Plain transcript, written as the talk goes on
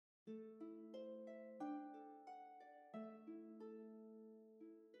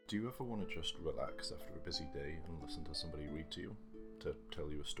Do you ever want to just relax after a busy day and listen to somebody read to you, to tell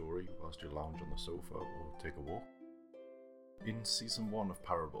you a story whilst you lounge on the sofa or take a walk? In Season 1 of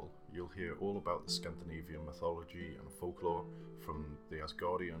Parable, you'll hear all about the Scandinavian mythology and folklore, from the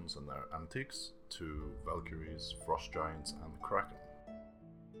Asgardians and their antics, to Valkyries, frost giants and the Kraken.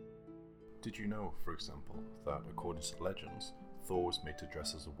 Did you know, for example, that according to legends, Thor was made to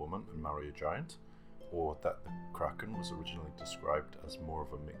dress as a woman and marry a giant? Or that the Kraken was originally described as more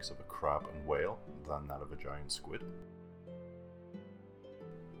of a mix of a crab and whale than that of a giant squid?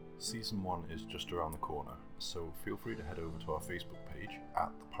 Season 1 is just around the corner, so feel free to head over to our Facebook page at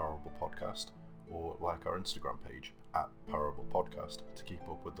The Parable Podcast, or like our Instagram page at Parable Podcast to keep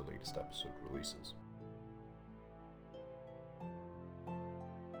up with the latest episode releases.